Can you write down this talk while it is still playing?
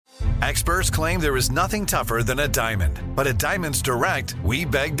Experts claim there is nothing tougher than a diamond. But at Diamonds Direct, we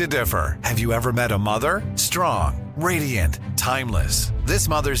beg to differ. Have you ever met a mother? Strong, radiant, timeless. This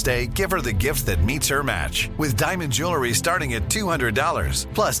Mother's Day, give her the gift that meets her match. With diamond jewelry starting at $200.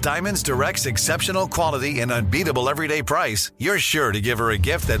 Plus Diamonds Direct's exceptional quality and unbeatable everyday price, you're sure to give her a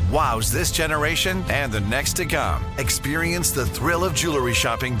gift that wows this generation and the next to come. Experience the thrill of jewelry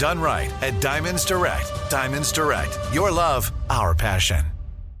shopping done right at Diamonds Direct. Diamonds Direct. Your love, our passion.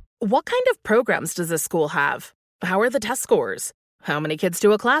 What kind of programs does this school have? How are the test scores? How many kids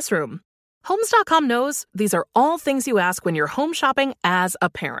do a classroom? Homes.com knows these are all things you ask when you're home shopping as a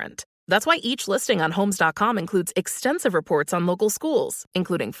parent. That's why each listing on Homes.com includes extensive reports on local schools,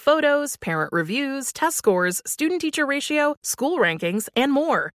 including photos, parent reviews, test scores, student-teacher ratio, school rankings, and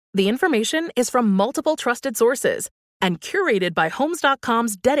more. The information is from multiple trusted sources and curated by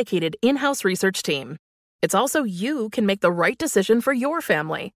Homes.com's dedicated in-house research team. It's also you can make the right decision for your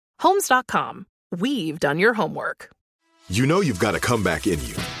family. Homes.com. We've done your homework. You know you've got a comeback in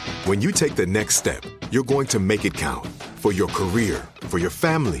you. When you take the next step, you're going to make it count. For your career, for your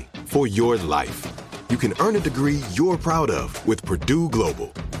family, for your life. You can earn a degree you're proud of with Purdue Global.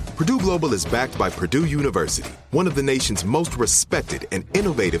 Purdue Global is backed by Purdue University, one of the nation's most respected and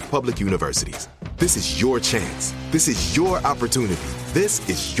innovative public universities. This is your chance. This is your opportunity. This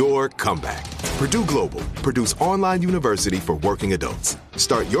is your comeback. Purdue Global, Purdue's online university for working adults.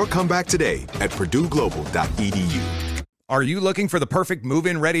 Start your comeback today at purdueglobal.edu. Are you looking for the perfect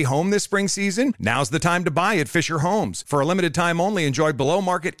move-in ready home this spring season? Now's the time to buy at Fisher Homes. For a limited time only, enjoy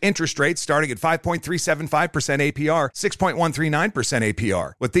below-market interest rates starting at 5.375% APR, 6.139%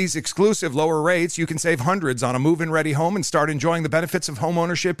 APR. With these exclusive lower rates, you can save hundreds on a move-in ready home and start enjoying the benefits of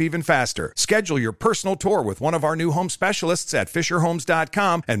homeownership even faster. Schedule your personal tour with one of our new home specialists at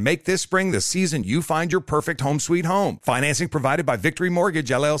FisherHomes.com and make this spring the season you find your perfect home sweet home. Financing provided by Victory Mortgage,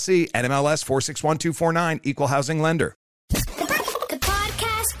 LLC, NMLS 461249, Equal Housing Lender. The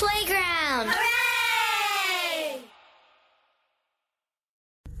Podcast Playground. Hooray!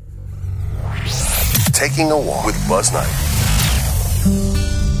 Taking a Walk with Buzz Knight.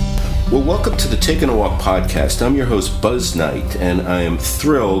 Well, welcome to the Taking a Walk podcast. I'm your host, Buzz Knight, and I am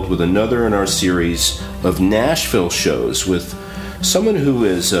thrilled with another in our series of Nashville shows with someone who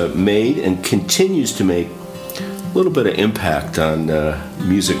has made and continues to make a little bit of impact on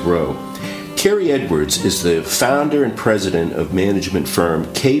Music Row. Carrie Edwards is the founder and president of management firm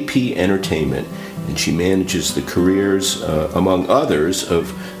KP Entertainment, and she manages the careers, among others,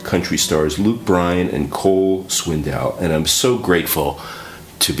 of country stars Luke Bryan and Cole Swindell. And I'm so grateful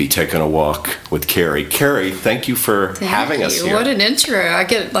to be taking a walk with Carrie. Carrie, thank you for having us here. What an intro. I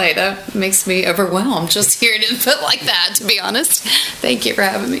get that makes me overwhelmed just hearing input like that, to be honest. Thank you for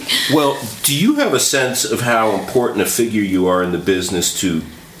having me. Well, do you have a sense of how important a figure you are in the business to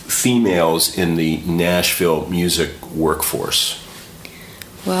females in the Nashville music workforce?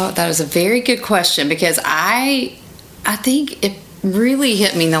 Well, that is a very good question, because I think it really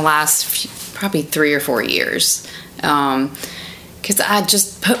hit me in the last probably 3 or 4 years. Because I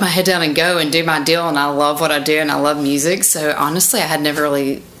just put my head down and go and do my deal, and I love what I do and I love music. So honestly, I had never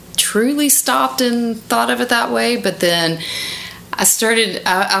really truly stopped and thought of it that way. But then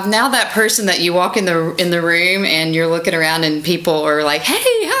I'm now that person that you walk in the room and you're looking around and people are like, hey,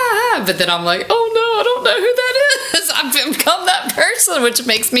 hi, but then I'm like, oh no, I don't know who that is. I've become that person, which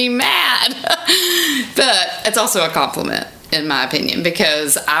makes me mad. But it's also a compliment, in my opinion,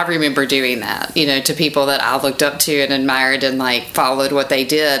 because I remember doing that, to people that I looked up to and admired and followed what they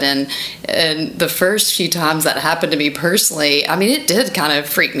did. And the first few times that happened to me personally, it did kind of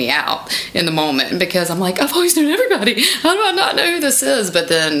freak me out in the moment, because I'm like, I've always known everybody. How do I not know who this is? But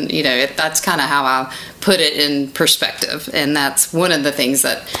then, that's kind of how I put it in perspective. And that's one of the things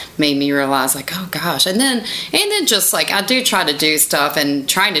that made me realize, oh gosh. And then just I do try to do stuff and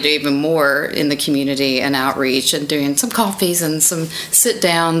trying to do even more in the community and outreach and doing some coffees and some sit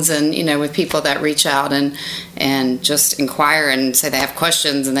downs and, with people that reach out and just inquire and say they have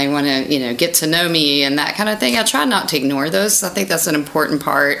questions and they want to, get to know me and that kind of thing. I try not to ignore those. I think that's an important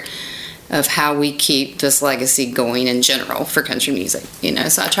part of how we keep this legacy going in general for country music,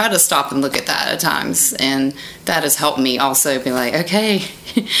 So I try to stop and look at that at times, and that has helped me also be like, okay,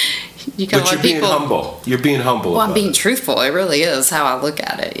 you got a lot of people. But you're being humble. You're being humble. Well, I'm being truthful. It really is how I look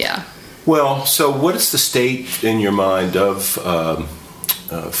at it, yeah. Well, so what is the state in your mind of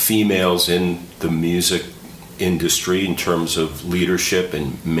females in the music industry in terms of leadership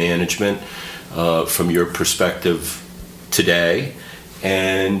and management from your perspective today?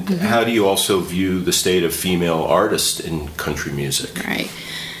 And how do you also view the state of female artists in country music? Right.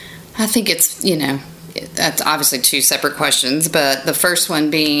 I think it's, that's obviously two separate questions, but the first one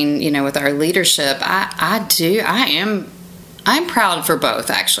being, with our leadership, I'm proud for both,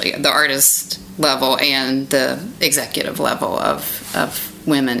 actually, the artist level and the executive level of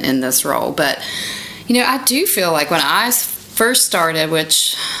women in this role. But, I do feel like when I first started,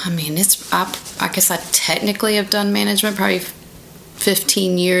 which, I guess I technically have done management probably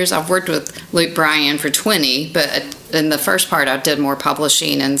 15 years. I've worked with Bryan for 20, but in the first part I did more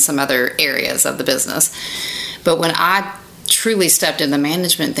publishing and some other areas of the business. But when I truly stepped in the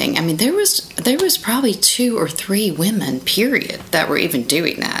management thing, there was probably 2 or 3 women, period, that were even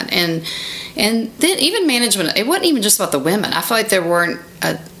doing that. And then even management, it wasn't even just about the women. I feel like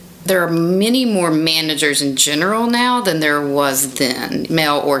there are many more managers in general now than there was then,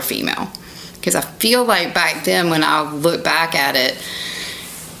 male or female. Because I feel like back then, when I look back at it,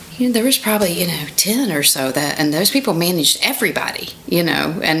 there was probably 10 or so and those people managed everybody, and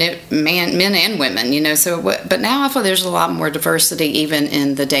men and women, but now I feel there's a lot more diversity even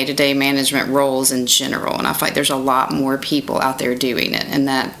in the day-to-day management roles in general, and I feel like there's a lot more people out there doing it, and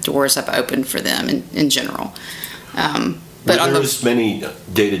that doors have opened for them in general. But were there as many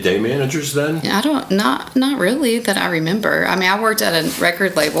day-to-day managers then? Not really that I remember. I worked at a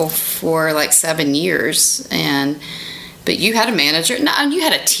record label for like 7 years, but you had a manager. No, you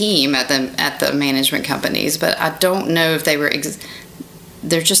had a team at the management companies, but I don't know if they were.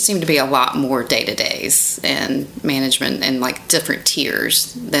 There just seemed to be a lot more day-to-days and management and like different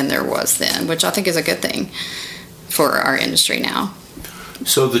tiers than there was then, which I think is a good thing for our industry now.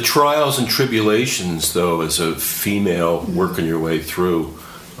 So the trials and tribulations, though, as a female working your way through,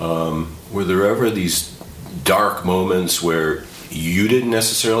 were there ever these dark moments where you didn't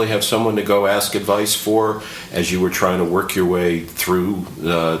necessarily have someone to go ask advice for as you were trying to work your way through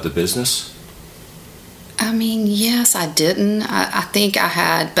the business? Yes, I didn't. I think I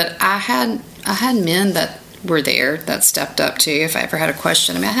had, but I had men that were there that stepped up too if I ever had a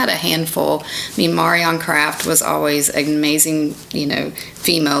question. I had a handful. Marion Kraft was always an amazing,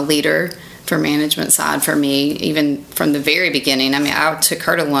 female leader for management side for me, even from the very beginning. I took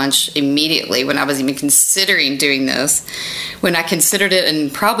her to lunch immediately when I was even considering doing this, when I considered it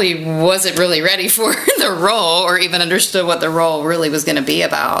and probably wasn't really ready for the role or even understood what the role really was going to be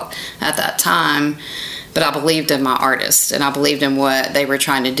about at that time. But I believed in my artists and I believed in what they were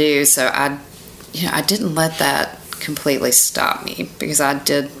trying to do. So I didn't let that completely stop me, because I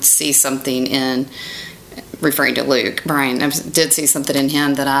did see something in, referring to Luke, Bryan, I did see something in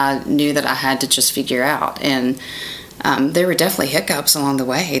him that I knew that I had to just figure out. And there were definitely hiccups along the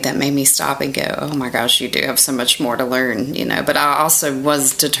way that made me stop and go, oh my gosh, you do have so much more to learn, But I also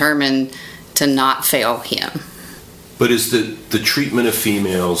was determined to not fail him. But is the treatment of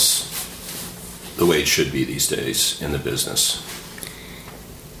females the way it should be these days in the business?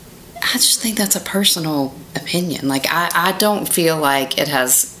 I just think that's a personal opinion. Like, I don't feel like it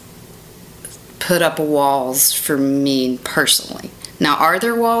has put up walls for me personally. Now, are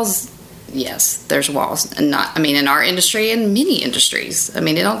there walls? Yes, there's walls. And in our industry and many industries. I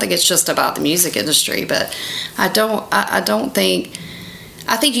don't think it's just about the music industry, but I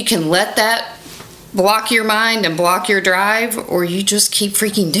think you can let that block your mind and block your drive, or you just keep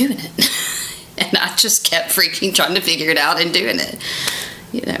freaking doing it. And I just kept freaking trying to figure it out and doing it.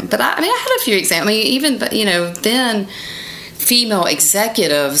 But I had a few examples. Then female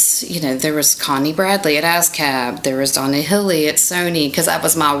executives, there was Connie Bradley at ASCAP, there was Donna Hilly at Sony, because that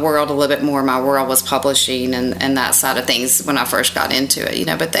was my world a little bit more. My world was publishing and that side of things when I first got into it,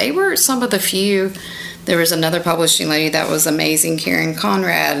 but they were some of the few. There was another publishing lady that was amazing, Karen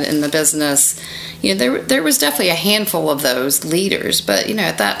Conrad, in the business. There was definitely a handful of those leaders, but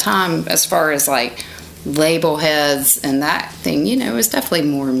at that time, as far as like label heads and that thing, it was definitely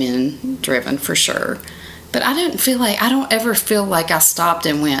more men driven for sure. But I don't ever feel like I stopped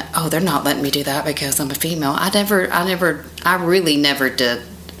and went, oh, they're not letting me do that because I'm a female. I really never did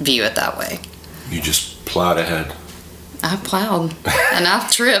view it that way. You just plowed ahead. I plowed and I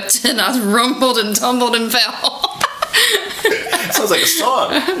tripped and I rumbled and tumbled and fell. Sounds like a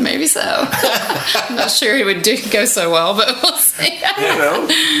song. Maybe so. I'm not sure it would go so well, but we'll see.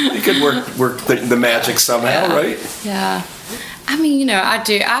 You could work the magic somehow, right? Yeah. I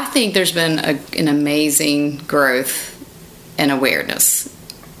do. I think there's been an amazing growth and awareness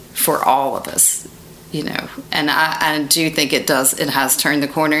for all of us, and I do think it has turned the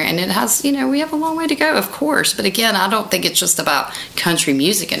corner, and it has, we have a long way to go, of course. But again, I don't think it's just about country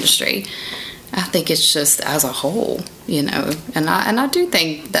music industry. I think it's just as a whole, and I do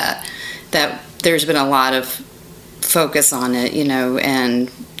think that there's been a lot of focus on it, and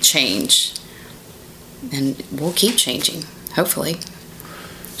change, and we'll keep changing, hopefully.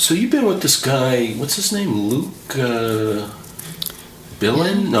 So you've been with this guy, what's his name? Luke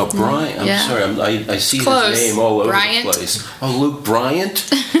Billin? No, Bryan. I'm sorry, I see Close. his name all over Bryant. the place. Oh, Luke Bryant?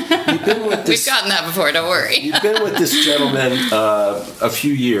 You've been with this, We've gotten that before, don't worry. You've been with this gentleman a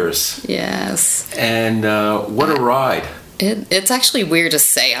few years. Yes. And what a ride. It's actually weird to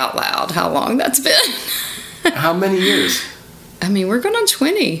say out loud how long that's been. How many years? I mean, we're going on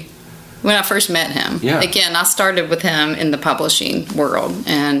 20 when I first met him. Yeah. Again, I started with him in the publishing world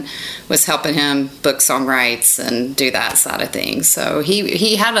and was helping him book song rights and do that side of things. So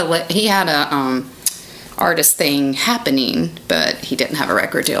he had a artist thing happening, but he didn't have a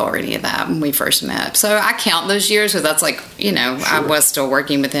record deal or any of that when we first met. So I count those years because that's like, you know, Sure. I was still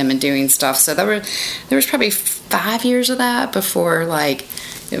working with him and doing stuff. So there was probably 5 years of that before like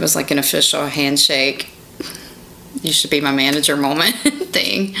it was like an official handshake, you should be my manager moment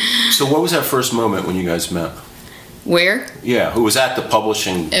thing. So what was that first moment when you guys met? Where? Yeah, who was at the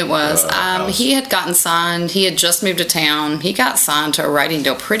publishing? It was. House? He had gotten signed. He had just moved to town. He got signed to a writing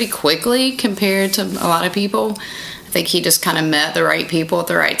deal pretty quickly compared to a lot of people. I think he just kind of met the right people at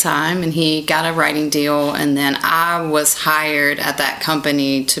the right time, and he got a writing deal. And then I was hired at that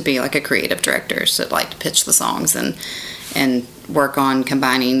company to be like a creative director, so like to pitch the songs and work on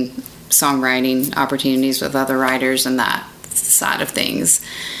combining songwriting opportunities with other writers and that side of things.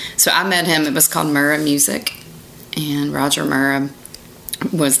 So I met him. It was called Murrah Music. And Roger Murrah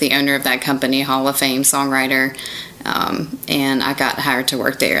was the owner of that company, Hall of Fame songwriter, and I got hired to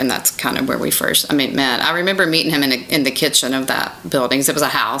work there, and that's kind of where we first met. I remember meeting him in the kitchen of that building. It was a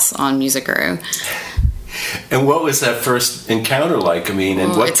house on Music Row. And what was that first encounter like? I mean,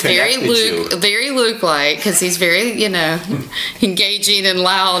 and what it's connected you? Very Luke-like, because he's very, you know, engaging and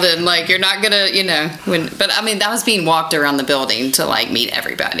loud, and like you're not gonna, you know, But I mean, that was being walked around the building to like meet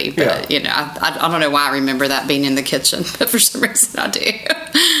everybody. But you know, I don't know why I remember that being in the kitchen, but for some reason I do.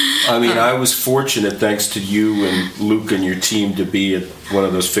 I mean, I was fortunate, thanks to you and Luke and your team, to be at one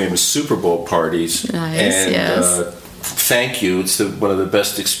of those famous Super Bowl parties. Nice, and, yes. Thank you. It's one of the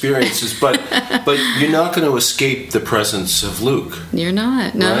best experiences. But you're not going to escape the presence of Luke. You're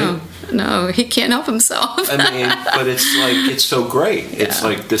not. No. Right? No, he can't help himself. I mean, but it's like, it's so great. It's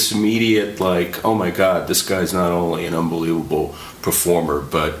like this immediate, like, oh my God, this guy's not only an unbelievable performer,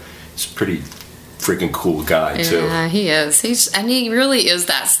 but he's a pretty freaking cool guy too. Yeah, he is. He really is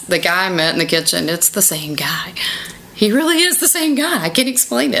the guy I met in the kitchen. It's the same guy. He really is the same guy. I can't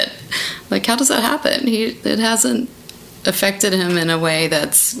explain it. Like, how does that happen? It hasn't affected him in a way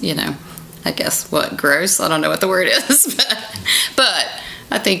that's, you know, I guess, gross? I don't know what the word is. But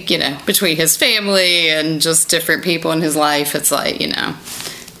I think, you know, between his family and just different people in his life, it's like, you know, I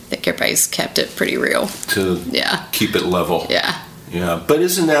think everybody's kept it pretty real. To keep it level. Yeah. Yeah. But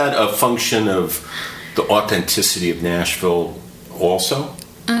isn't that a function of the authenticity of Nashville also?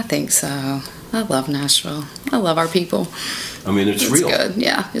 I think so. I love Nashville. I love our people. I mean, it's real. It's good.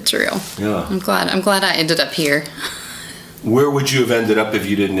 Yeah, it's real. Yeah. I'm glad I ended up here. Where would you have ended up if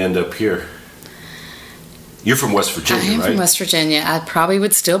you didn't end up here? You're from West Virginia, right? I am from West Virginia. I probably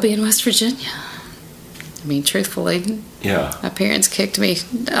would still be in West Virginia. I mean, truthfully. Yeah. My parents kicked me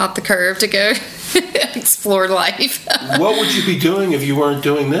out the curve to go explore life. What would you be doing if you weren't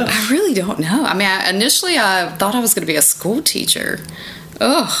doing this? I really don't know. I mean, initially I thought I was going to be a school teacher.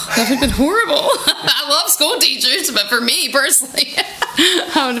 Oh, that would have been horrible. I love school teachers, but for me personally,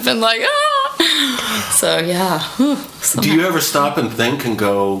 I would have been like, ah. So, yeah. Do you ever stop and think and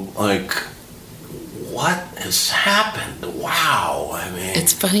go, like, what has happened? Wow. I mean,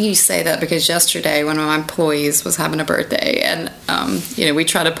 it's funny you say that, because yesterday one of my employees was having a birthday, and you know, we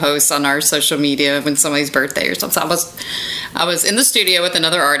try to post on our social media when somebody's birthday or something. I was in the studio with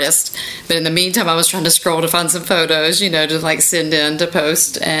another artist, but in the meantime I was trying to scroll to find some photos, you know, to like send in to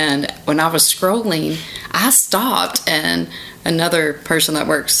post. And when I was scrolling, I stopped, and another person that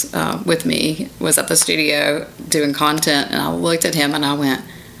works with me was at the studio doing content, and I looked at him and I went,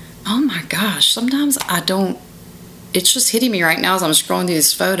 oh my gosh, sometimes it's just hitting me right now as I'm scrolling through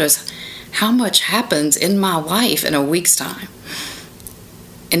these photos, how much happens in my life in a week's time.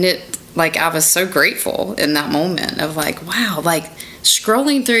 And I was so grateful in that moment of like, wow, like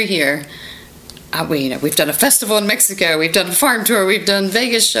scrolling through here, we've done a festival in Mexico, we've done a farm tour, we've done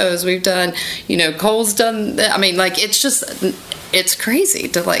Vegas shows, we've done, you know, Cole's done, I mean, like, it's crazy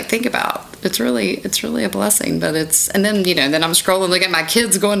to like think about. It's really a blessing, but and then, you know, then I'm scrolling, looking at my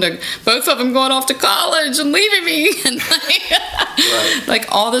kids both of them going off to college and leaving me. And right. Like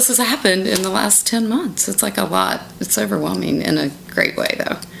all this has happened in the last 10 months. It's like a lot. It's overwhelming in a great way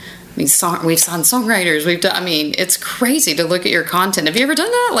though. I mean, we've signed songwriters. It's crazy to look at your content. Have you ever done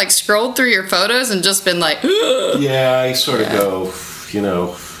that? Like scrolled through your photos and just been like, yeah, I sort of go,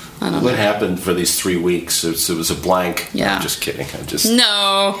 what happened for these 3 weeks? It was a blank. Yeah. I'm just kidding.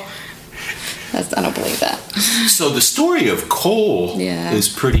 No. I don't believe that. So the story of Cole is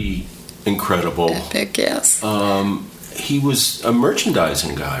pretty incredible. Epic, yes. He was a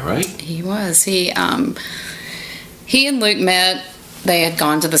merchandising guy, right? He was. He and Luke met. They had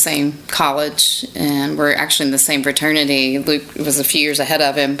gone to the same college and were actually in the same fraternity. Luke was a few years ahead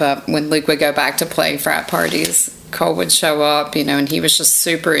of him, but when Luke would go back to play frat parties, Cole would show up, and he was just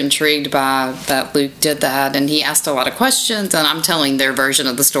super intrigued by that Luke did that, and he asked a lot of questions, and I'm telling their version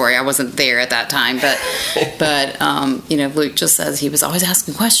of the story. I wasn't there at that time, but Luke just says he was always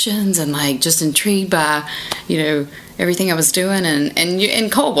asking questions and just intrigued by, everything I was doing,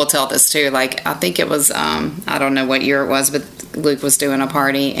 and Cole will tell this too. I think it was I don't know what year it was, but Luke was doing a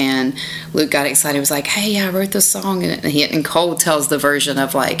party, and Luke got excited. He was like, "Hey, I wrote this song," and Cole tells the version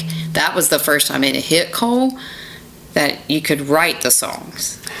of that was the first time it hit Cole that you could write the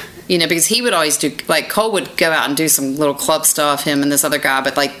songs. Because he would always do, Cole would go out and do some little club stuff, him and this other guy,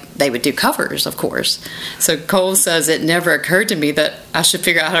 but they would do covers, of course. So Cole says it never occurred to me that I should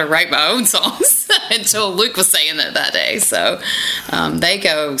figure out how to write my own songs until Luke was saying that day. So they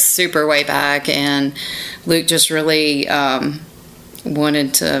go super way back, and Luke just really Cole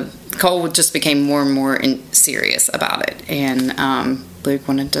just became more and more serious about it, and Luke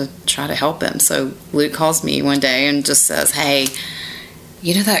wanted to try to help him. So Luke calls me one day and just says, "Hey,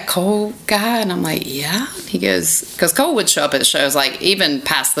 you know that Cole guy?" And I'm like, "Yeah." He goes, because Cole would show up at shows, even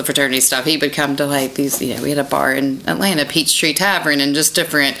past the fraternity stuff, he would come to these, we had a bar in Atlanta, Peachtree Tavern, and just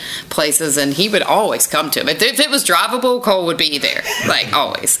different places, and he would always come to him. If it was drivable, Cole would be there,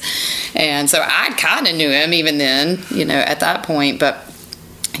 always. And so I kind of knew him even then, at that point, but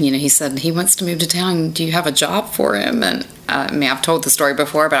he said he wants to move to town. Do you have a job for him? And I've told the story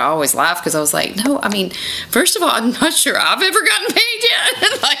before, but I always laugh because I was like, no, first of all, I'm not sure I've ever gotten paid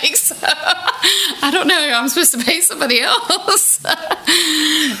yet. So I don't know. I'm supposed to pay somebody else.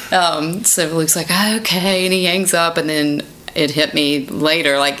 So Luke's like, okay. And he hangs up, and then it hit me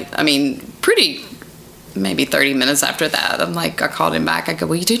later, pretty maybe 30 minutes after that. I called him back. I go,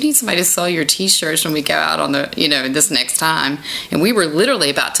 well, you do need somebody to sell your t-shirts when we go out on the, this next time. And we were literally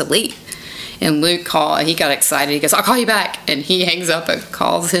about to leave. And Luke called, he got excited. He goes, I'll call you back. And he hangs up and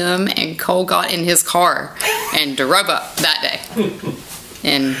calls him, and Cole got in his car and drove up that day.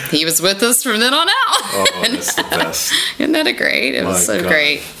 And he was with us from then on out. Oh, that's the best. Isn't that great? It was so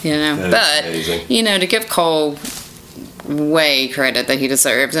great, But, amazing. To give Cole way credit that he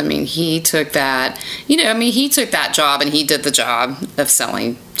deserves. He took that, he took that job, and he did the job of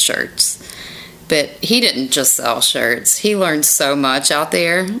selling shirts. But he didn't just sell shirts. He learned so much out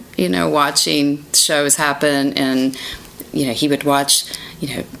there, watching shows happen, and, he would watch,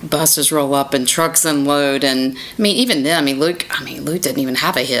 buses roll up and trucks unload. And, even then, Luke didn't even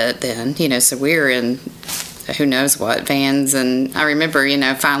have a hit then, so we were in who knows what vans. And I remember,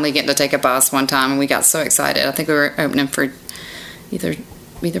 finally getting to take a bus one time, and we got so excited. I think we were opening for either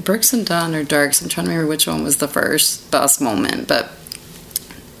Brooks and Dunn or Dirks. I'm trying to remember which one was the first bus moment, but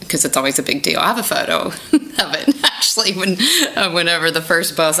because it's always a big deal. I have a photo of it, actually, whenever the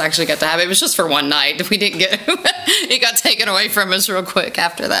first bus actually got to have it. It was just for one night. We didn't get it got taken away from us real quick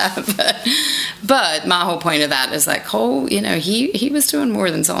after that. But my whole point of that is that Cole, he was doing more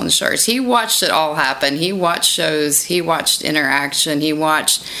than selling shirts. He watched it all happen. He watched shows. He watched interaction. He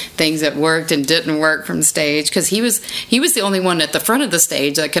watched things that worked and didn't work from stage, because he was the only one at the front of the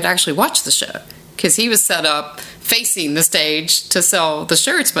stage that could actually watch the show, because he was set up facing the stage to sell the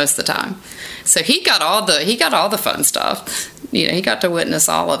shirts most of the time. So he got all the fun stuff. He got to witness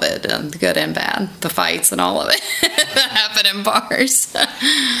all of it, the good and bad, the fights and all of it that happened in bars.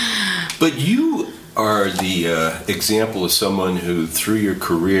 But you are the example of someone who, through your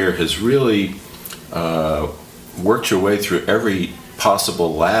career, has really worked your way through every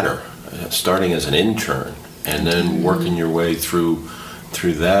possible ladder, starting as an intern and then working your way through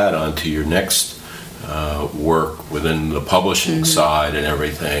that onto your next work within the publishing side and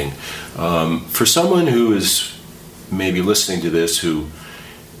everything. For someone who is maybe listening to this, who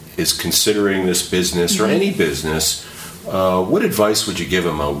is considering this business or any business, what advice would you give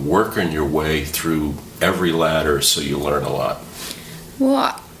them on working your way through every ladder so you learn a lot?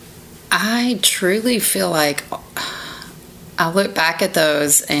 Well, I truly feel like I look back at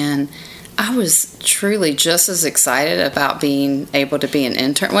those, and I was truly just as excited about being able to be an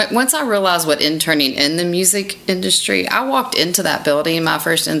intern. Once I realized what interning in the music industry, I walked into that building. My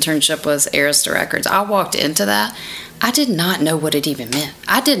first internship was Arista Records. I walked into that. I did not know what it even meant.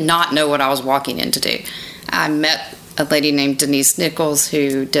 I did not know what I was walking in to do. I met a lady named Denise Nichols,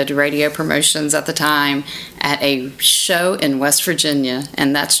 who did radio promotions at the time at a show in West Virginia,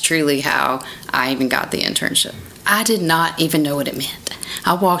 and that's truly how I even got the internship. I did not even know what it meant.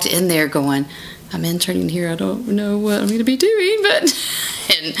 I walked in there going, I'm interning here, I don't know what I'm going to be doing,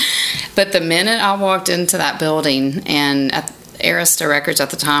 but the minute I walked into that building, and Arista Records at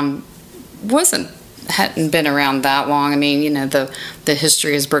the time hadn't been around that long. I mean, you know, the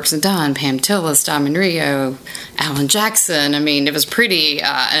history is Brooks and Dunn, Pam Tillis, Diamond Rio, Alan Jackson. I mean, it was pretty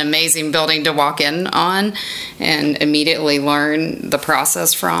an amazing building to walk in on and immediately learn the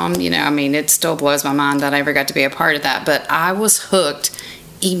process from. You know, I mean, it still blows my mind that I ever got to be a part of that, but I was hooked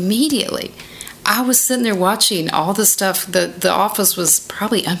immediately. I was sitting there watching all the stuff. The office was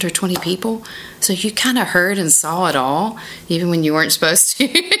probably under 20 people, so you kind of heard and saw it all, even when you weren't supposed to,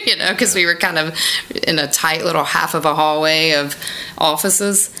 you know, because we were kind of in a tight little half of a hallway of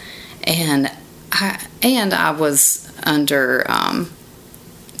offices. And I was under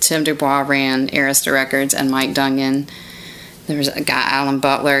Tim Dubois ran Arista Records, and Mike Dungan. There was a guy, Alan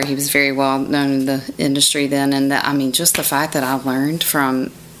Butler. He was very well known in the industry then. And I mean, just the fact that I learned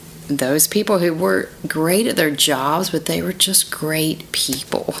from those people who were great at their jobs, but they were just great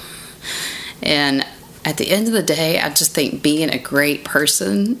people. And at the end of the day, I just think being a great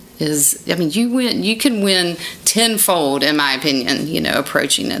person is, I mean, you can win tenfold, in my opinion, you know,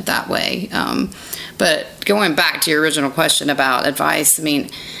 approaching it that way. But going back to your original question about advice, I mean,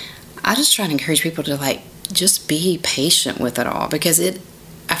 I just try to encourage people to, like, just be patient with it all, because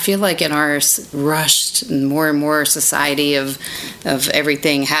I feel like in our rushed more and more society of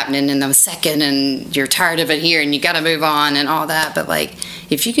everything happening in the second, and you're tired of it here and you got to move on and all that. But, like,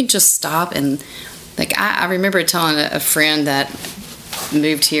 if you can just stop and, like, I remember telling a friend that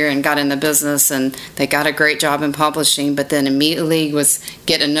moved here and got in the business, and they got a great job in publishing, but then immediately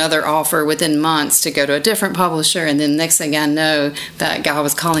get another offer within months to go to a different publisher. And then next thing I know, that guy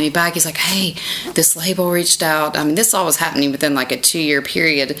was calling me back. He's like, hey, this label reached out. I mean, this all was happening within like a 2-year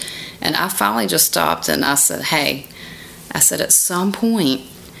period. And I finally just stopped and I said, hey, at some point,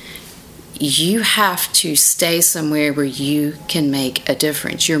 you have to stay somewhere where you can make a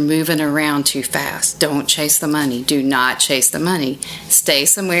difference. You're moving around too fast. Don't chase the money. Do not chase the money. Stay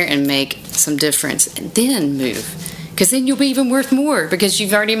somewhere and make some difference, and then move. Because then you'll be even worth more, because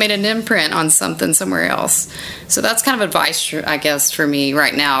you've already made an imprint on something somewhere else. So that's kind of advice, I guess, for me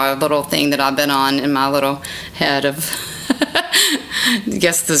right now, a little thing that I've been on in my little head of, I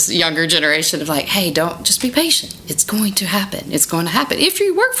guess, this younger generation of, like, hey, just be patient. It's going to happen. It's going to happen if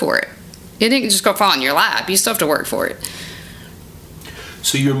you work for it. It didn't just go fall in your lap. You still have to work for it.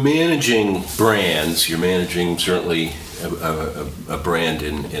 So you're managing brands. You're managing certainly a brand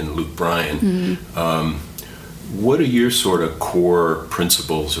in Luke Bryan. Mm-hmm. What are your sort of core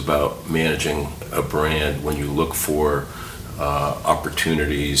principles about managing a brand when you look for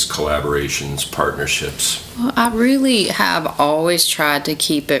opportunities, collaborations, partnerships? Well, I really have always tried to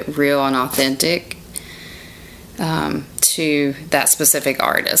keep it real and authentic to that specific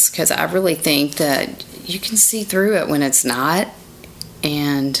artist, because I really think that you can see through it when it's not.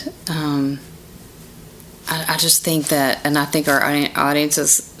 And I just think that, and I think our audience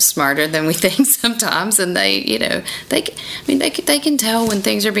is smarter than we think sometimes, and they can tell when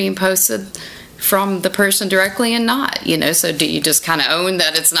things are being posted from the person directly and not, you know. So do you just kind of own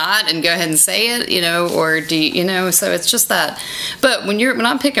that it's not and go ahead and say it, you know, or do you know? So it's just that. But when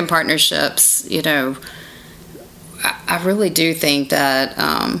I'm picking partnerships, you know, I really do think that,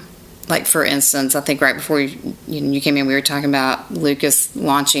 like, for instance, I think right before you came in, we were talking about Lucas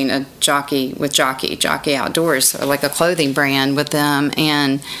launching a Jockey Outdoors, or like a clothing brand with them,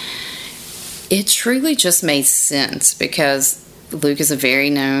 and it truly just made sense because Luke is a very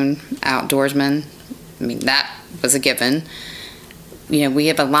known outdoorsman. I mean, that was a given. You know, we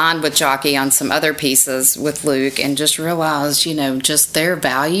have aligned with Jockey on some other pieces with Luke, and just realized, you know, just their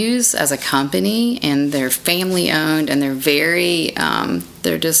values as a company, and they're family owned, and they're very,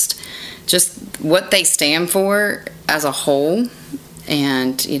 they're just what they stand for as a whole,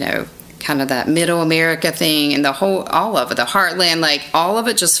 and, you know, kind of that middle America thing, and all of it, the heartland, like, all of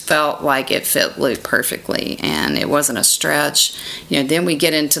it just felt like it fit Luke perfectly, and it wasn't a stretch. You know, then we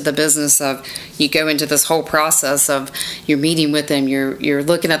get into the business of, you go into this whole process of, you're meeting with them, you're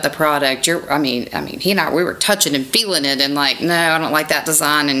looking at the product, I mean, he and I, we were touching and feeling it, and like, no, I don't like that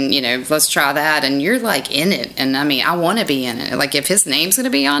design, and, you know, let's try that, and you're like in it, and I mean, I want to be in it. Like, if his name's going to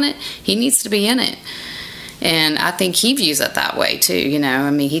be on it, he needs to be in it. And I think he views it that way too, you know. I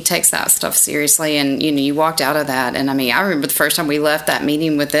mean, he takes that stuff seriously, and, you know, you walked out of that, and I mean, I remember the first time we left that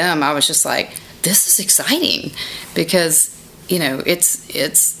meeting with them, I was just like, this is exciting, because, you know,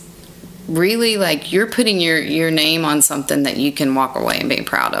 it's really, like, you're putting your name on something that you can walk away and be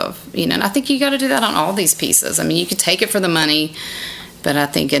proud of, you know. And I think you got to do that on all these pieces. I mean, you could take it for the money, but I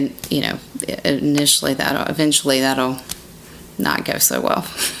think eventually that'll not go so well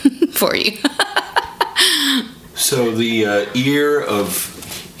for you. So the ear of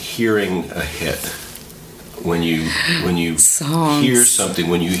hearing a hit, when you songs. hear something,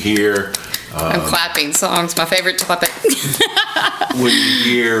 when you hear I'm clapping. Songs, my favorite topic. when you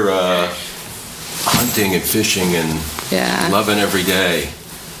hear hunting and fishing and loving every day.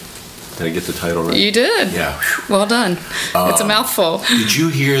 Did I get the title right? You did. Yeah. Well done. It's a mouthful. Did you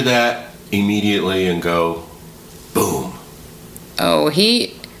hear that immediately and go, boom? Oh,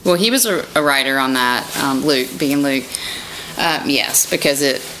 he was a writer on that, Luke. Yes, because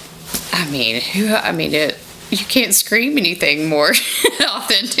you can't scream anything more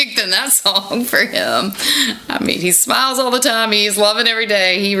authentic than that song for him. I mean, he smiles all the time. He's loving every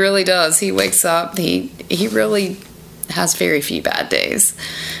day. He really does. He wakes up. He really has very few bad days,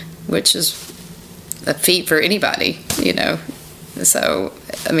 which is a feat for anybody, you know. So,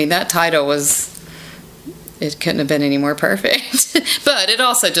 I mean, that title it couldn't have been any more perfect. But it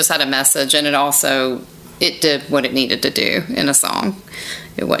also just had a message, and it did what it needed to do in a song.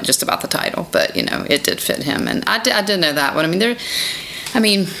 It wasn't just about the title, but, you know, it did fit him. And I did know that one.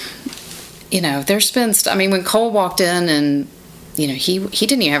 There's been, when Cole walked in and, you know, he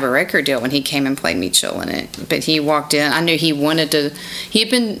didn't even have a record deal when he came and played Me Chill in it. But he walked in, I knew he wanted to, he'd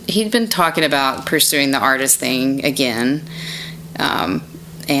been talking about pursuing the artist thing again.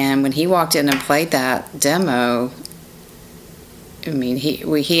 And when he walked in and played that demo, I mean,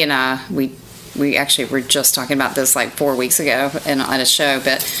 he and I actually were just talking about this like 4 weeks ago at a show,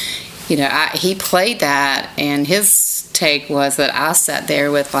 but, you know, he played that, and his take was that I sat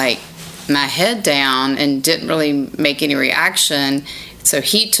there with like my head down and didn't really make any reaction. So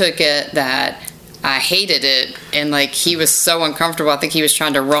he took it that I hated it, and like he was so uncomfortable. I think he was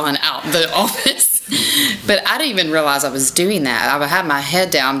trying to run out the office. But I didn't even realize I was doing that. I had my head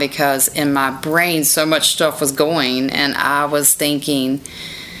down because in my brain so much stuff was going, and I was thinking,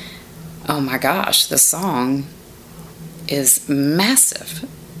 oh my gosh, this song is massive.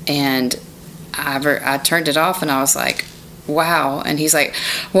 And I turned it off and I was like, wow. And he's like,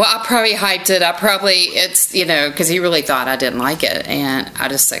 well, I probably hyped it. It's, you know, because he really thought I didn't like it. And I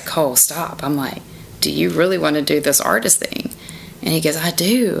just said, Cole, stop. I'm like, do you really want to do this artist thing? And he goes, I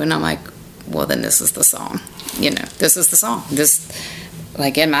do. And I'm like, well, then this is the song. You know, this is the song. This,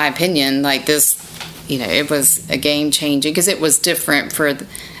 like, in my opinion, like this, you know, it was a game changing because it was different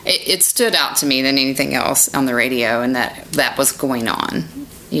it stood out to me than anything else on the radio, and that was going on.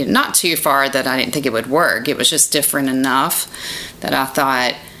 You know, not too far that I didn't think it would work. It was just different enough that I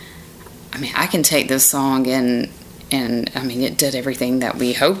thought, I mean, I can take this song and I mean, it did everything that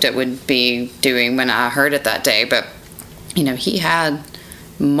we hoped it would be doing when I heard it that day. But, you know, he had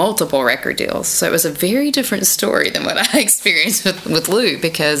multiple record deals, so it was a very different story than what I experienced with Luke,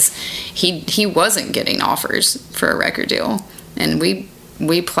 because he wasn't getting offers for a record deal, and we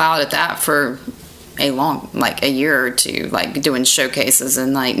plowed at that for a year or two, like doing showcases,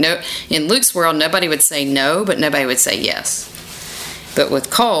 and like, no, in Luke's world nobody would say no, but nobody would say yes. But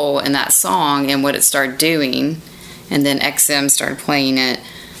with Cole and that song and what it started doing, and then XM started playing it,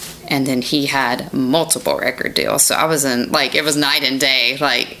 and then he had multiple record deals. So I was in, like, it was night and day.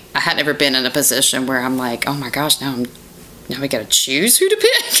 Like, I had never been in a position where I'm like, oh my gosh, now we gotta choose who to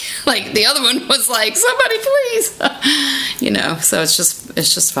pick. Like, the other one was like, somebody please. You know, so it's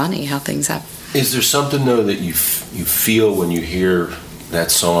just funny how things happen. Is there something, though, that you feel when you hear that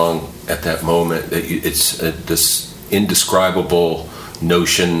song at that moment, that it's this indescribable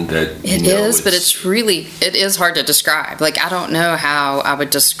notion that it is, but it is hard to describe. Like, I don't know how I would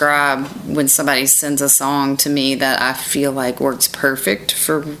describe when somebody sends a song to me that I feel like works perfect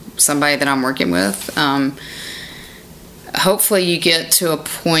for somebody that I'm working with. Hopefully you get to a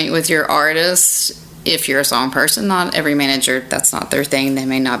point with your artist, if you're a song person. Not every manager, that's not their thing. They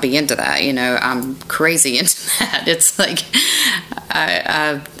may not be into that. You know, I'm crazy into that. It's like,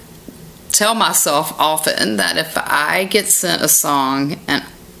 I tell myself often that if I get sent a song, and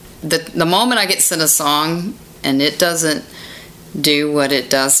the moment I get sent a song and it doesn't do what it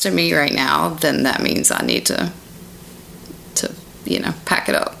does to me right now, then that means I need to you know, pack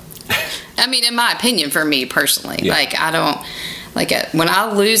it up. I mean, in my opinion, for me personally, yeah. Like, I don't, like, when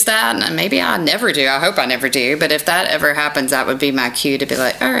I lose that, and maybe I never do, I hope I never do, but if that ever happens, that would be my cue to be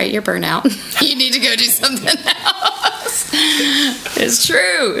like, all right, you're burnt out. You need to go do something else.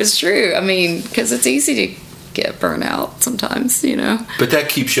 It's true. I mean, because it's easy to get burnt out sometimes, you know. But that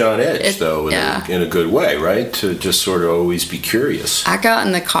keeps you on edge, though, in a good way, right? To just sort of always be curious. I got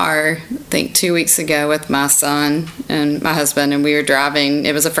in the car think 2 weeks ago with my son and my husband, and we were driving.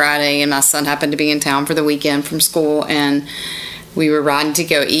 It was a Friday, and my son happened to be in town for the weekend from school, and we were riding to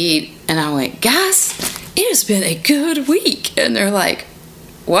go eat, and I went, guys, it has been a good week. And they're like,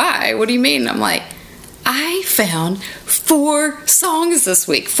 why? What do you mean? I'm like, I found 4 songs this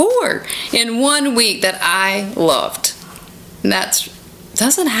week, 4 in 1 week that I loved. And that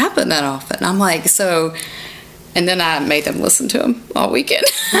doesn't happen that often. I'm like, so, and then I made them listen to them all weekend.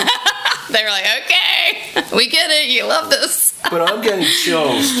 They were like, okay, we get it, you love this. But I'm getting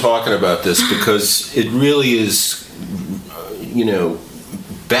chills talking about this because it really is,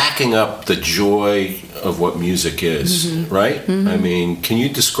 backing up the joy of what music is, mm-hmm. right? Mm-hmm. I mean, can you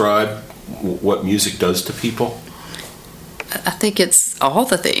describe what music does to people? I think it's all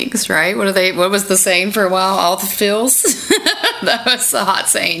the things, right? What was the saying for a while? All the feels? That was a hot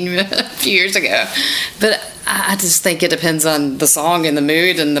saying a few years ago. But I just think it depends on the song and the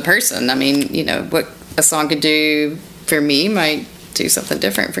mood and the person. I mean, what a song could do for me might do something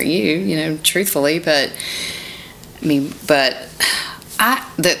different for you, truthfully. But, I mean,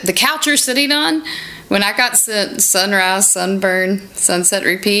 the couch you're sitting on, when I got Sunrise, Sunburn, Sunset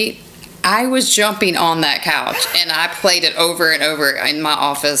Repeat, I was jumping on that couch, and I played it over and over in my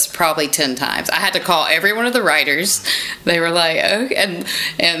office probably 10 times. I had to call every one of the writers. They were like, oh,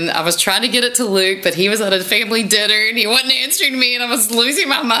 and I was trying to get it to Luke, but he was at a family dinner, and he wasn't answering me, and I was losing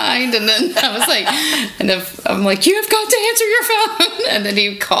my mind. And then I was like, I'm like, you have got to answer your phone. And then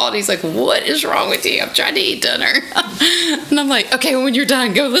he called. He's like, what is wrong with you? I'm trying to eat dinner. And I'm like, okay, well, when you're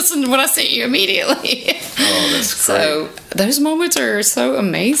done, go listen to what I sent you immediately. Oh, that's great. So those moments are so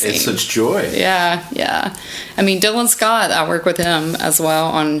amazing. It's such joy. Yeah. I mean, Dylan Scott, I work with him as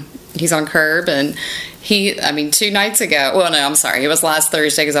well he's on Curb, and 2 nights ago, well, no, I'm sorry, it was last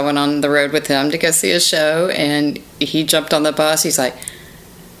Thursday because I went on the road with him to go see his show, and he jumped on the bus. He's like,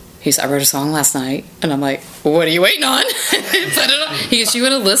 I wrote a song last night, and I'm like, well, what are you waiting on? He goes, you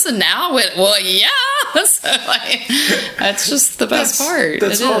want to listen now? I went, well, yeah. So, that's just the best part.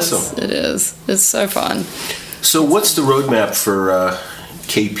 That's awesome. It is. It's so fun. So what's the roadmap for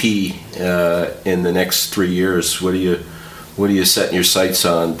KP in the next 3 years? What are you setting your sights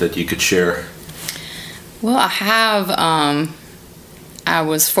on that you could share? Well, I have. I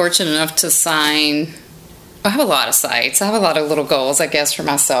was fortunate enough to sign. I have a lot of sites. I have a lot of little goals, I guess, for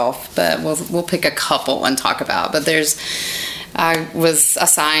myself. But we'll pick a couple and talk about. But I was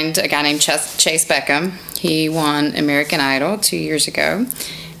assigned a guy named Chase Beckham. He won American Idol 2 years ago,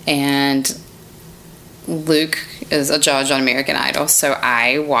 and Luke is a judge on American Idol, so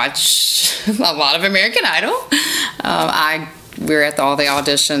I watch a lot of American Idol. We're at all the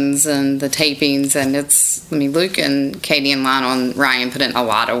auditions and the tapings, and Luke and Katie and Lionel and Ryan put in a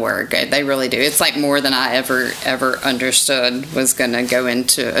lot of work. They really do. It's like more than I ever understood was going to go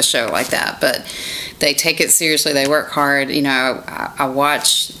into a show like that. But they take it seriously. They work hard. I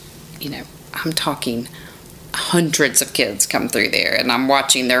watch, I'm talking hundreds of kids come through there, and I'm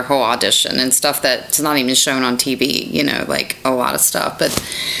watching their whole audition and stuff that's not even shown on TV, like a lot of stuff. But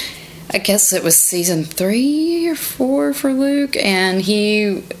I guess it was season 3 or 4 for Luke, and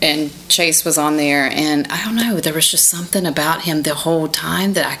Chase was on there, and I don't know, there was just something about him the whole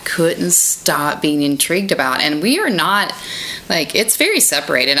time that I couldn't stop being intrigued about. And we are not, it's very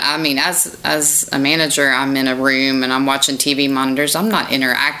separated. I mean, as a manager, I'm in a room and I'm watching TV monitors. I'm not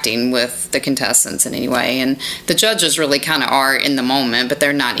interacting with the contestants in any way, and the judges really kind of are in the moment, but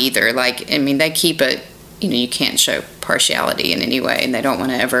they're not either. They keep it, you can't show partiality in any way, and they don't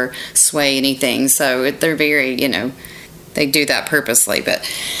want to ever sway anything. So they're very, they do that purposely. But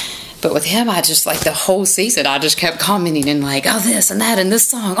with him, I just, the whole season, I just kept commenting and oh, this and that and this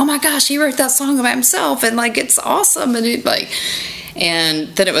song. Oh my gosh, he wrote that song about himself, and it's awesome. And and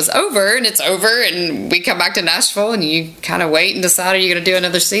then it was over, and it's over, and we come back to Nashville, and you kind of wait and decide, are you going to do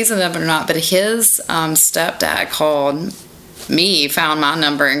another season of it or not? But his stepdad called me, found my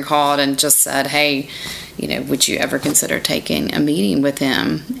number and called and just said, hey, would you ever consider taking a meeting with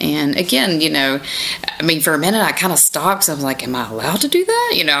him? And again, for a minute I kind of stopped, because I was like, am I allowed to do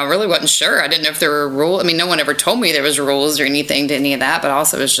that? I really wasn't sure. I didn't know if there were rules. No one ever told me there was rules or anything to any of that, but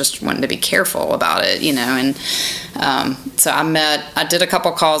also was just wanting to be careful about it, and so I did a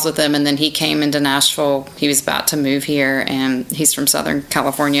couple calls with him, and then he came into Nashville. He was about to move here, and he's from Southern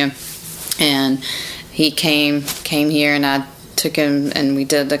California, and he came here, and I took him and we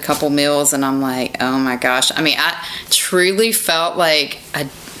did a couple meals, and I'm like, oh my gosh. I truly felt like I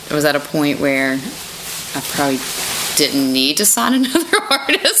was at a point where I probably didn't need to sign another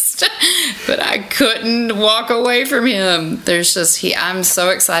artist, but I couldn't walk away from him. I'm so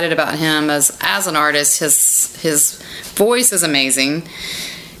excited about him as an artist. His voice is amazing.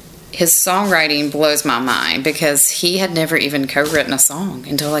 his songwriting blows my mind because he had never even co-written a song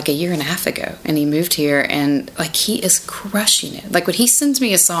until like a year and a half ago. And he moved here and like he is crushing it. Like when he sends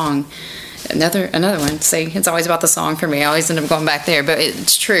me a song, another one, say it's always about the song for me. I always end up going back there, but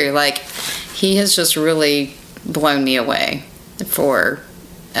it's true. Like he has just really blown me away for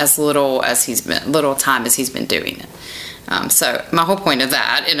as little time as he's been doing it. So my whole point of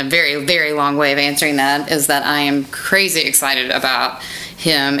that, in a very, very long way of answering that, is that I am crazy excited about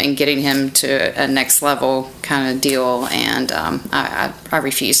him and getting him to a next level kind of deal, and I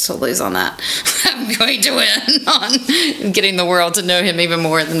refuse to lose on that. I'm going to win on getting the world to know him even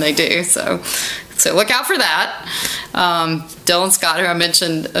more than they do. So look out for that. Dylan Scott, who I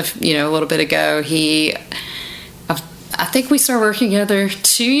mentioned a little bit ago, I think we started working together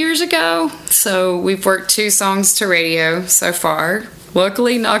 2 years ago, so we've worked 2 songs to radio so far.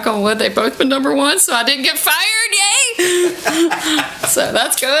 Luckily, knock on wood, they've both been number 1, so I didn't get fired, yay! So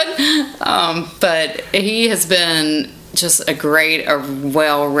that's good. But he has been just a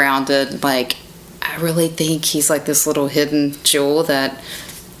well-rounded, like, I really think he's like this little hidden jewel that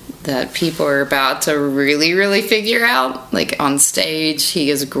people are about to really, really figure out. Like on stage, he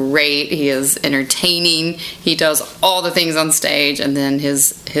is great. He is entertaining. He does all the things on stage, and then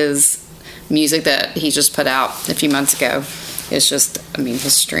his music that he just put out a few months ago is just,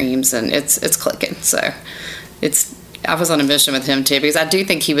 his streams, and it's clicking. So I was on a mission with him too, because I do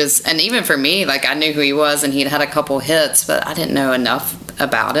think he was, and even for me, like I knew who he was and he'd had a couple hits, but I didn't know enough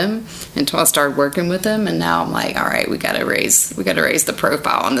about him until I started working with him. And now I'm like, all right, we got to raise the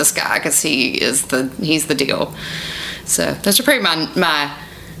profile on this guy, because he's the deal. So those are probably my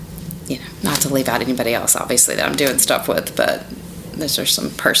not to leave out anybody else, obviously, that I'm doing stuff with, but those are some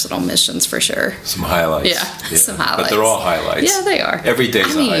personal missions for sure. Some highlights. Yeah. Some highlights. But they're all highlights. Yeah, they are. Every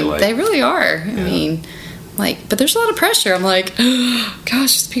day's a highlight. They really are. But there's a lot of pressure. I'm like, oh,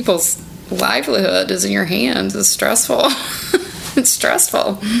 gosh, people's livelihood is in your hands. It's stressful. It's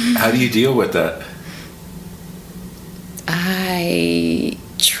stressful. How do you deal with that? I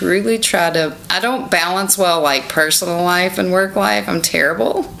truly I don't balance well, like personal life and work life. I'm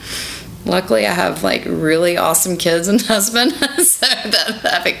terrible. Luckily, I have like really awesome kids and husband, so that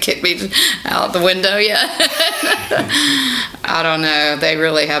haven't kicked me out the window yet. I don't know. They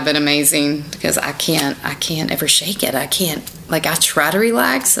really have been amazing, because I can't ever shake it. I can't. Like, I try to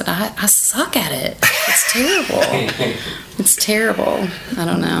relax, and I suck at it. It's terrible. It's terrible. I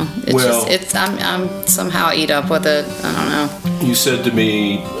don't know. I'm somehow eat up with it. I don't know. You said to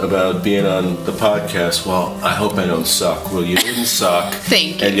me about being on the podcast, well, I hope I don't suck. Well, you didn't suck.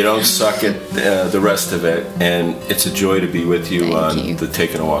 Thank you. And you don't suck at the rest of it. And it's a joy to be with you on the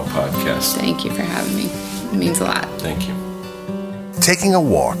Taking a Walk podcast. Thank you for having me. It means a lot. Thank you. Taking a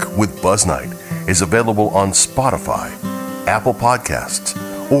Walk with Buzz Knight is available on Spotify, Apple Podcasts,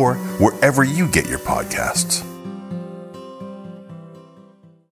 or wherever you get your podcasts.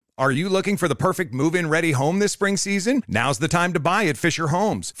 Are you looking for the perfect move-in ready home this spring season? Now's the time to buy at Fisher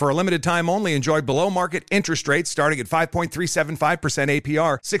Homes. For a limited time only, enjoy below-market interest rates starting at 5.375%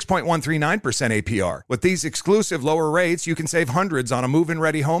 APR, 6.139% APR. With these exclusive lower rates, you can save hundreds on a move-in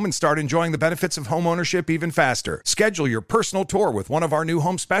ready home and start enjoying the benefits of homeownership even faster. Schedule your personal tour with one of our new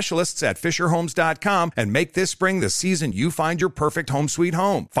home specialists at FisherHomes.com and make this spring the season you find your perfect home sweet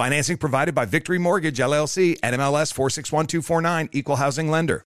home. Financing provided by Victory Mortgage, LLC, NMLS 461249, Equal Housing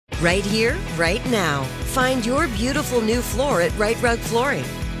Lender. Right here, right now. Find your beautiful new floor at Right Rug Flooring.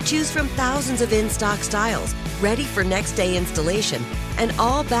 Choose from thousands of in-stock styles, ready for next day installation, and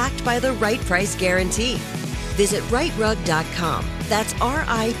all backed by the right price guarantee. Visit rightrug.com. That's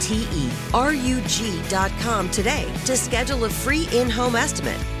RITERUG.com today to schedule a free in-home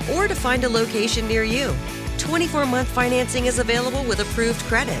estimate or to find a location near you. 24-month financing is available with approved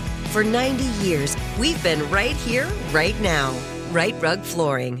credit. For 90 years, we've been right here, right now. Right Rug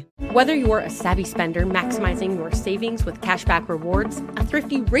Flooring. Whether you're a savvy spender maximizing your savings with cashback rewards, a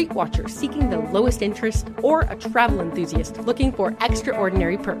thrifty rate watcher seeking the lowest interest, or a travel enthusiast looking for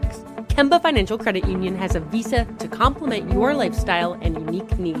extraordinary perks, Kemba Financial Credit Union has a visa to complement your lifestyle and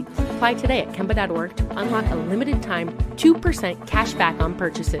unique needs. Apply today at Kemba.org to unlock a limited time 2% cash back on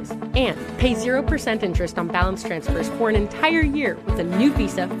purchases and pay 0% interest on balance transfers for an entire year with a new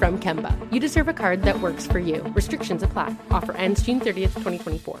visa from Kemba. You deserve a card that works for you. Restrictions apply. Offer ends June 30th,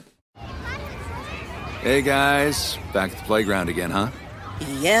 2024. Hey guys, back at the playground again, huh?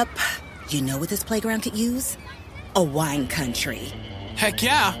 Yep. You know what this playground could use? A wine country. Heck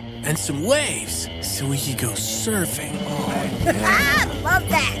yeah, and some waves so we could go surfing. Oh, yeah. Love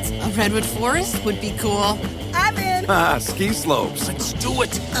that. A redwood forest would be cool. I'm in. Ski slopes. Let's do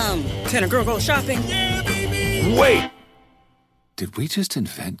it. Can a girl go shopping? Yeah, baby. Wait. Did we just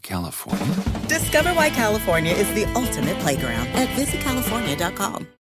invent California? Discover why California is the ultimate playground at visitcalifornia.com.